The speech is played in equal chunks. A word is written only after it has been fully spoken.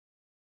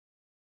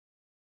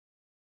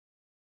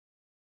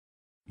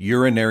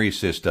Urinary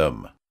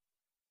system.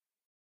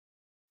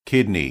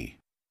 Kidney,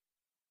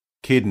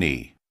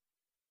 kidney.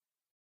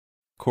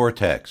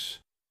 Cortex,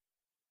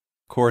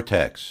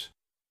 cortex.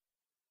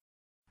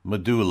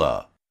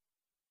 Medulla,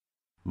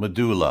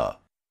 medulla.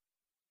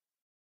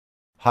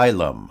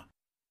 Hilum,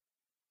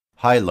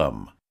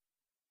 hilum.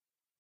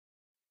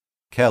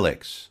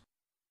 Calyx,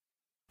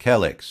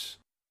 calyx.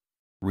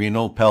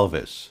 Renal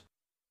pelvis,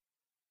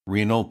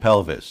 renal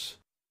pelvis.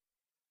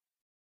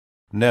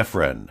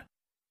 Nephron,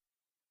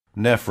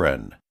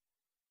 nephron.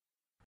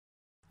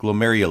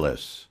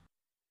 Glomerulus,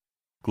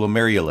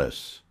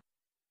 glomerulus.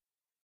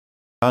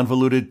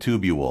 Convoluted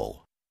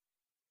tubule,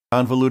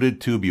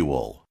 convoluted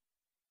tubule.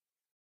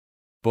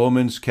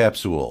 Bowman's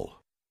capsule,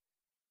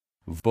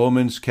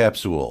 Bowman's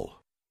capsule.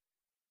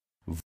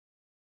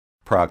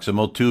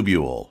 Proximal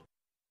tubule,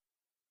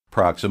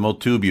 proximal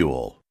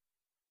tubule.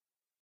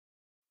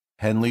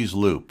 Henle's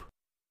loop,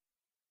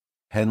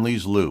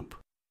 Henle's loop.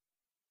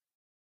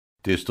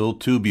 Distal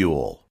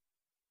tubule,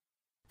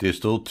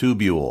 distal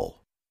tubule.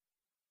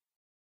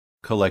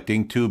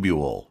 Collecting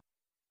tubule,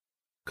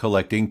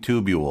 collecting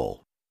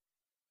tubule.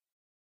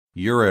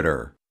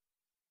 Ureter,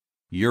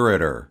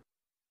 ureter.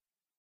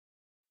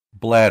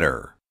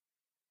 Bladder,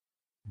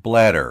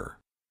 bladder.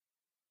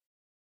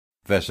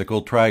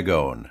 Vesicle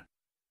trigone,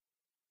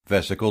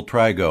 vesicle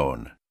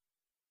trigone.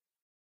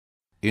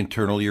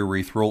 Internal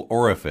urethral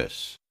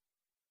orifice,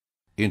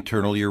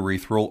 internal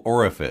urethral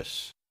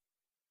orifice.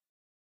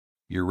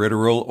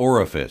 Ureteral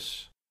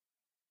orifice,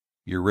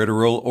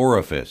 ureteral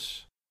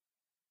orifice.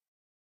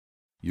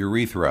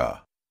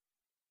 Urethra,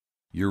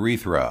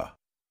 urethra.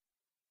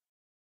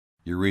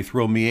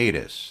 Urethral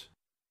meatus,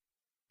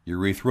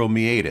 urethral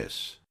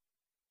meatus.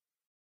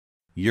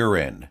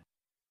 Urine,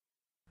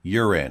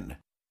 urine.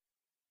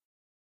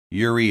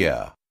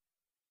 Urea,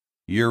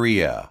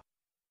 urea.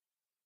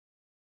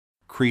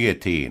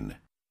 Creatine,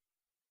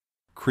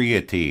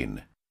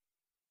 creatine.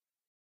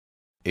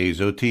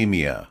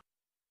 Azotemia,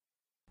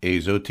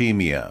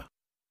 azotemia.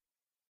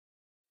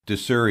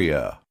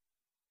 Dysuria,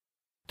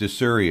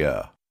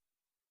 dysuria.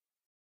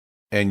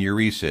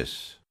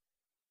 Enuresis,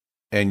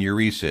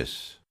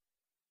 enuresis.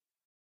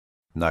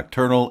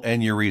 Nocturnal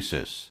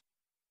enuresis,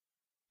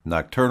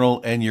 nocturnal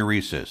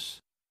enuresis.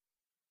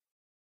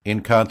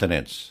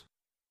 Incontinence,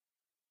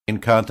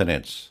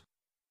 incontinence.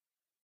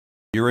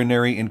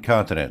 Urinary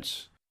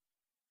incontinence,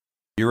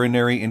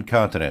 urinary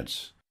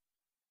incontinence.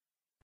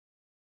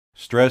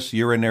 Stress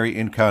urinary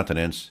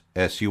incontinence,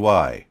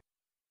 SUI.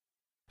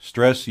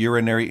 Stress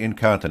urinary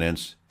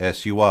incontinence,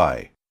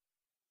 SUI.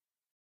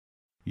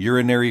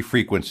 Urinary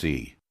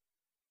frequency,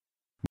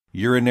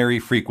 urinary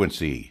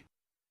frequency.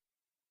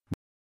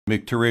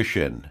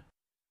 Micturition,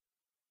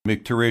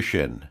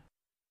 micturition.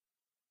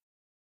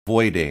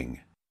 Voiding,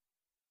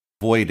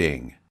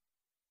 voiding.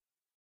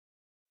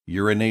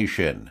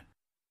 Urination,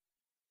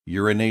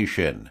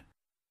 urination.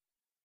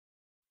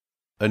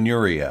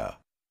 Anuria,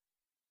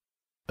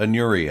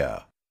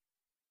 anuria.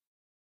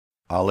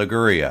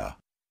 Oliguria,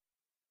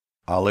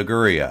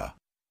 oliguria.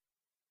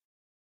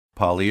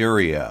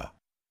 Polyuria,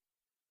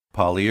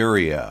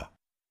 polyuria.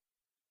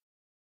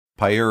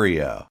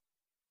 Pyuria,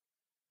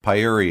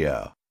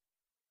 pyuria.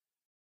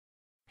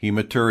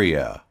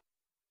 Hematuria,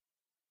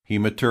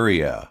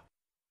 hematuria.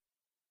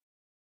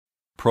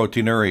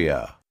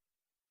 Proteinuria,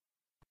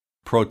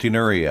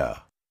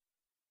 proteinuria.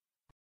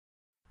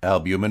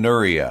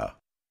 Albuminuria,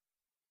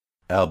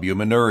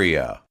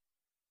 albuminuria.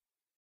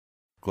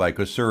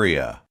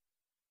 Glycosuria,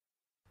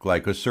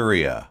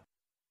 glycosuria.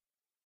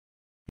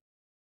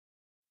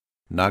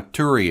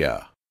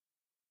 Nocturia,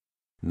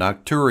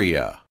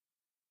 nocturia.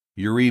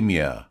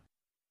 Uremia,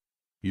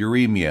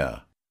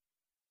 uremia.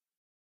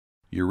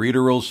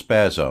 Ureteral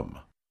spasm,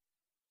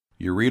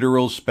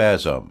 ureteral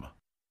spasm.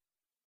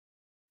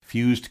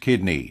 Fused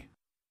kidney,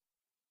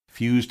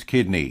 fused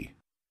kidney.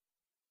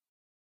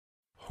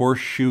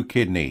 Horseshoe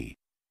kidney,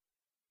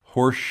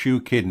 horseshoe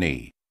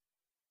kidney.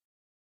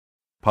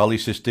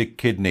 Polycystic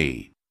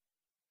kidney,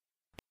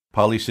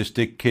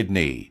 polycystic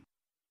kidney.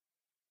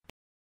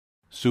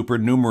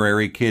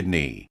 Supernumerary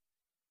kidney,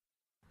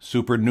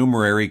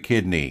 supernumerary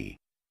kidney.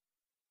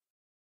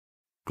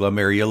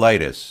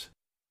 Glomerulitis,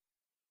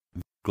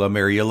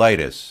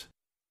 glomerulitis.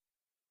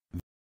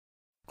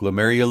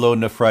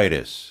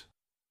 Glomerulonephritis,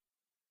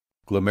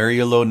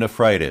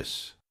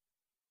 glomerulonephritis.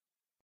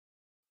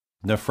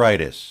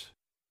 Nephritis,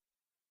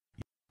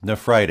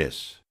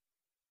 nephritis.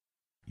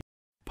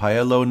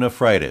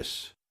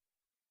 Pyelonephritis,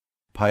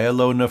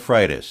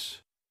 pyelonephritis.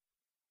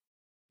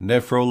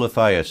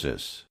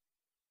 Nephrolithiasis,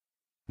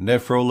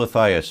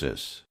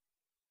 nephrolithiasis.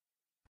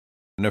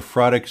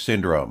 Nephrotic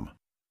syndrome,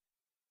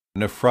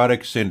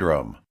 nephrotic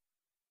syndrome.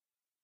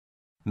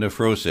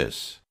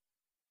 Nephrosis,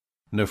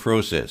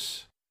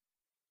 nephrosis.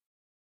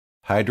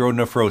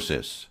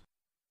 Hydronephrosis,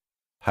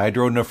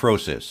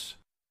 hydronephrosis.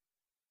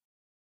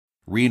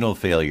 Renal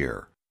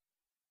failure,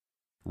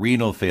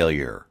 renal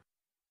failure.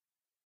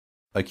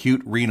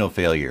 Acute renal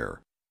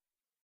failure,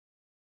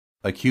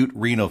 acute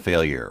renal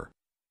failure.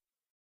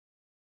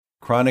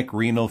 Chronic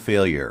renal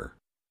failure,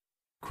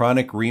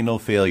 chronic renal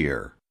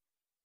failure.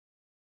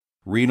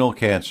 renal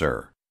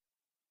cancer,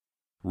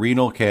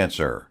 renal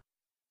cancer.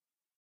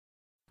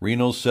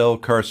 Renal cell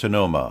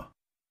carcinoma,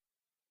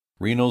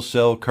 renal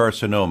cell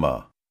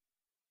carcinoma.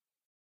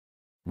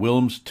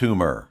 Wilms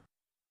tumor,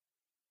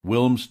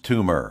 Wilms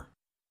tumor.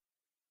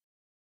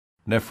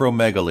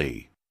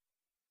 Nephromegaly,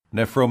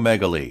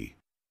 nephromegaly.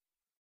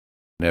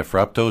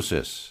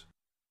 Nephroptosis,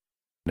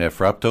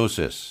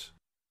 nephroptosis.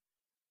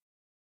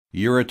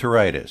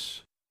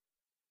 Ureteritis,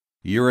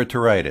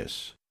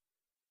 ureteritis.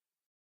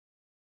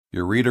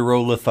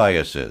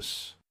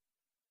 Ureterolithiasis,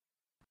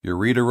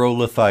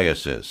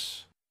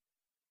 ureterolithiasis.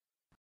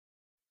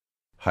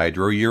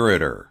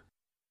 Hydroureter,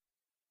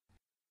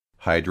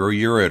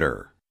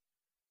 hydroureter.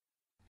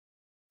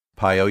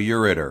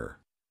 Pyoureter,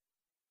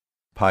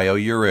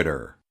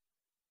 pyoureter.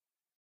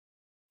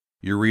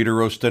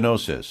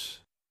 Ureterostenosis,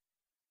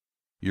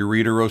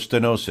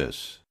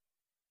 ureterostenosis.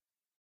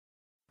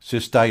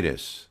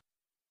 Cystitis,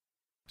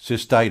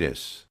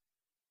 cystitis.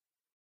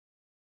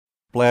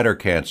 Bladder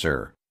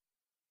cancer,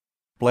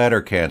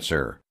 bladder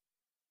cancer.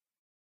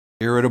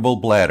 Irritable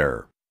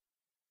bladder,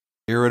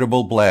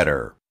 irritable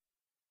bladder.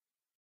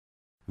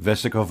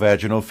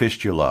 Vesicovaginal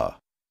fistula,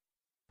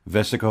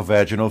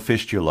 vesicovaginal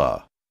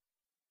fistula.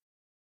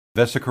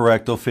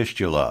 Vesicorectal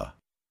fistula,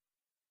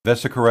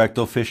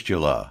 vesicorectal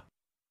fistula.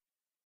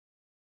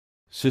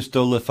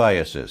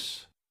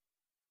 Cystolithiasis,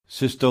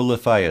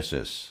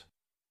 cystolithiasis.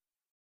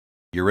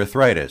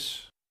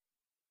 Urethritis,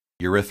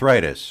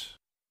 urethritis.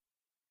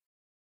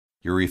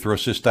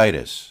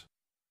 Erythrocystitis,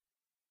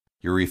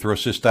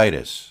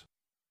 erythrocystitis.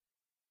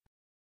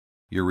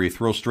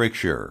 Urethral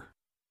stricture,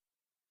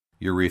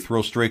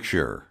 urethral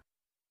stricture.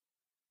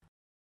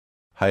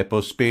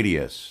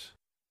 Hypospadias,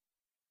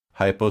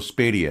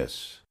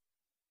 hypospadias.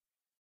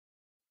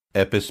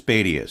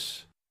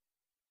 Epispadias,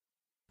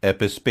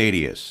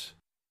 epispadias.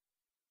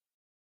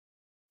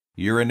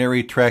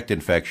 Urinary tract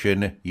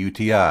infection,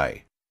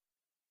 UTI,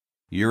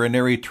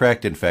 urinary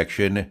tract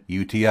infection,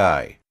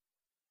 UTI.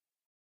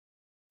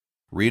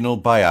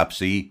 Renal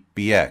biopsy,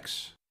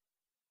 BX,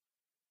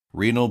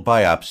 renal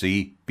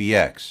biopsy,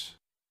 BX.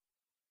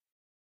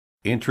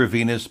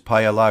 Intravenous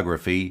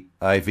pyelography,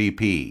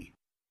 IVP,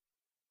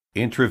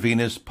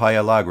 intravenous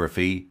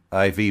pyelography,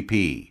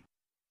 IVP.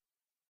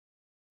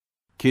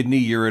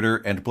 Kidney,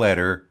 ureter, and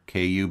bladder,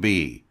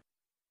 KUB,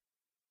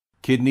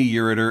 kidney,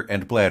 ureter,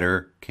 and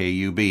bladder,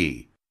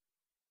 KUB.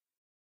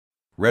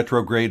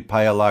 Retrograde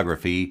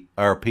pyelography,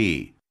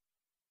 RP,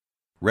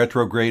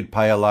 retrograde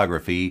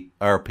pyelography,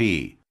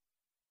 RP.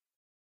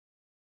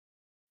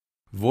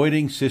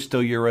 Voiding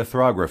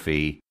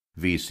cystourethropy,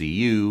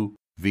 VCU,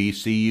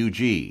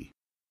 VCUG.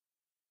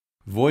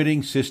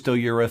 Voiding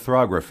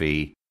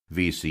cystourethropy,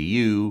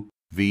 VCU,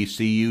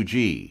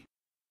 VCUG.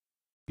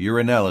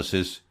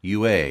 Urinalysis,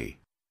 UA.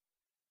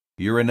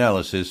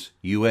 Urinalysis,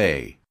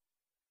 UA.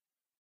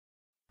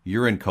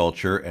 Urine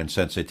culture and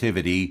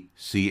sensitivity,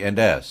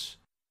 C&S.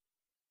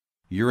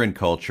 Urine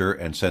culture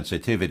and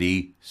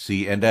sensitivity,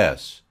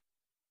 C&S.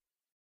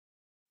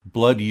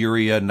 Blood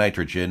urea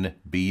nitrogen,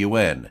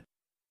 BUN.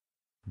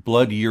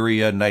 Blood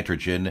urea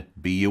nitrogen,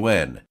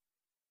 BUN.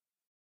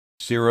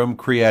 Serum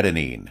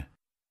creatinine,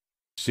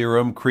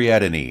 serum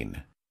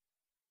creatinine.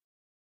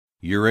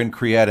 Urine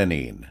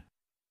creatinine,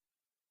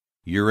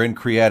 urine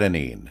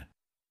creatinine.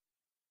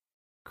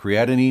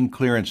 Creatinine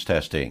clearance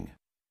testing,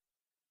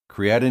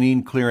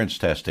 creatinine clearance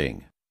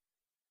testing.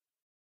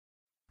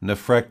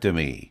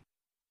 Nephrectomy,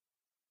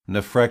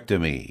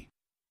 nephrectomy.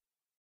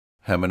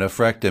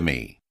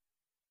 Heminephrectomy,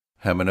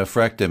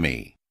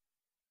 heminephrectomy.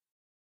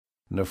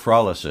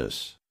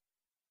 Nephrolysis,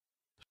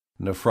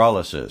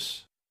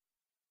 nephrolysis.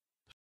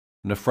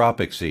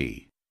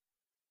 Nephropexy,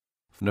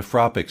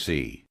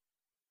 nephropexy.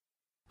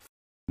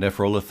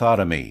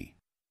 Nephrolithotomy,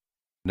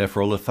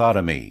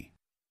 nephrolithotomy.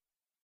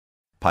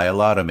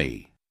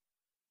 Pyelotomy,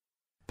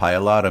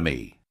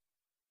 pyelotomy.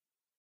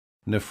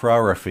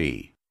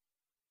 Nephrorrhaphy,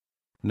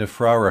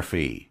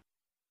 nephrorrhaphy.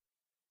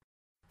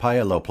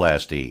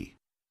 Pyeloplasty,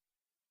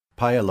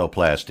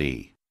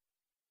 pyeloplasty.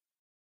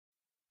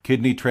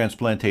 Kidney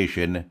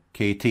transplantation,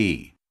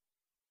 KT.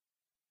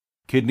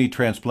 Kidney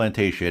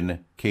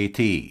transplantation,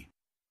 KT.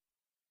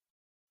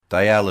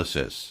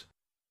 Dialysis,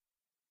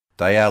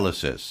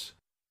 dialysis.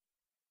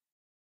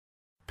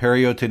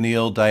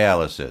 Peritoneal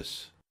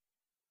dialysis,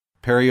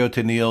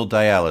 peritoneal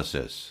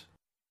dialysis.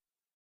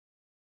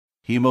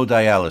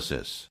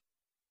 Hemodialysis,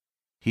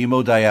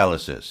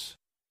 hemodialysis.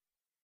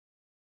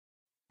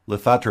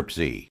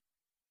 Lithotripsy,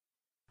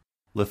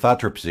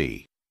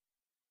 lithotripsy.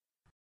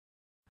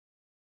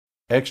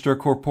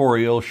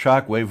 Extracorporeal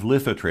shockwave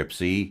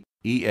lithotripsy,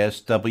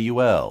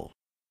 ESWL.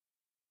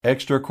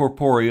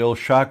 Extracorporeal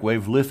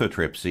shockwave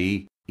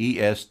lithotripsy,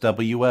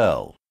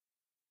 ESWL.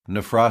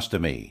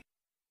 Nephrostomy,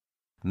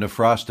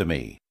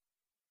 nephrostomy.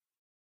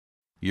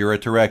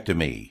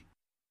 Ureterectomy,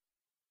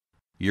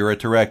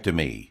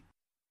 ureterectomy.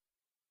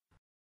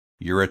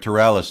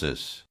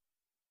 Ureteralysis,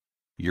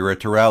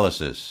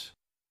 ureteralysis.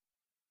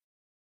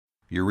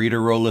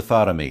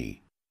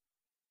 Ureterolithotomy,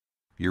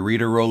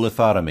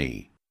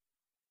 ureterolithotomy.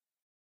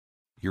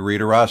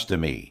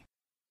 Ureterostomy,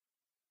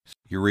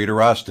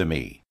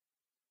 ureterostomy,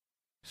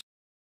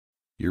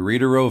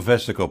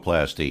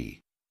 ureterovesicoplasty,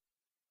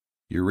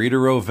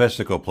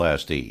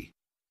 ureterovesicoplasty,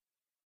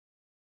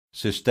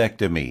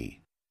 cystectomy,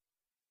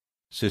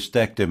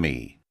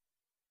 cystectomy,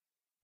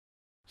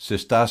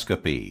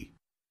 cystoscopy,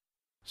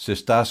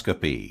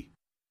 cystoscopy,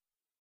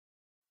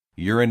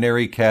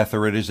 urinary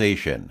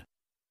catheterization,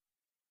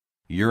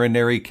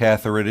 urinary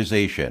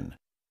catheterization,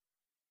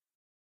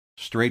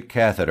 straight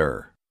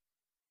catheter,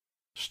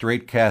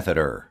 straight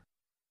catheter,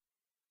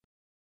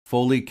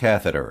 Foley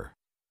catheter,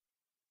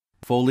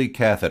 Foley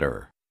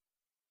catheter,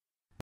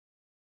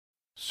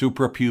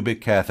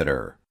 suprapubic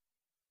catheter,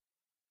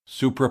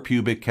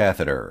 suprapubic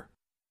catheter,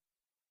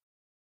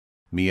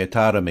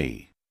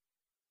 meatotomy,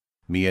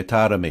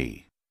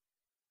 meatotomy,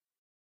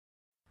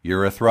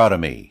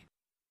 urethrotomy,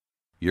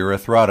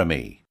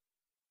 urethrotomy,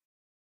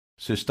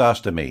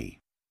 cystostomy,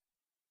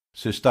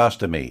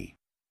 cystostomy,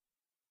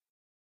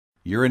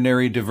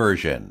 urinary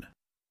diversion,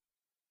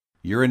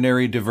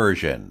 urinary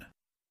diversion,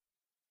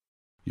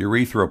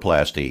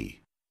 urethroplasty,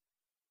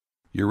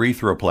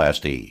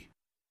 urethroplasty,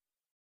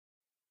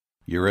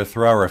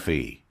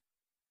 urethroplasty,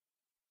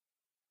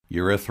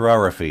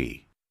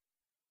 urethroplasty,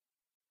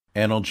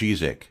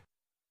 analgesic,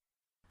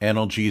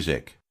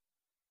 analgesic,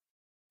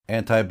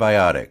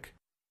 antibiotic,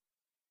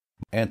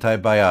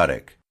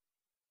 antibiotic,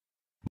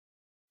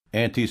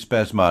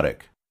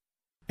 antispasmodic,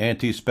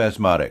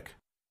 antispasmodic,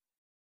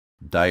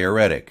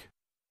 diuretic,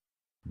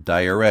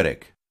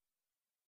 diuretic,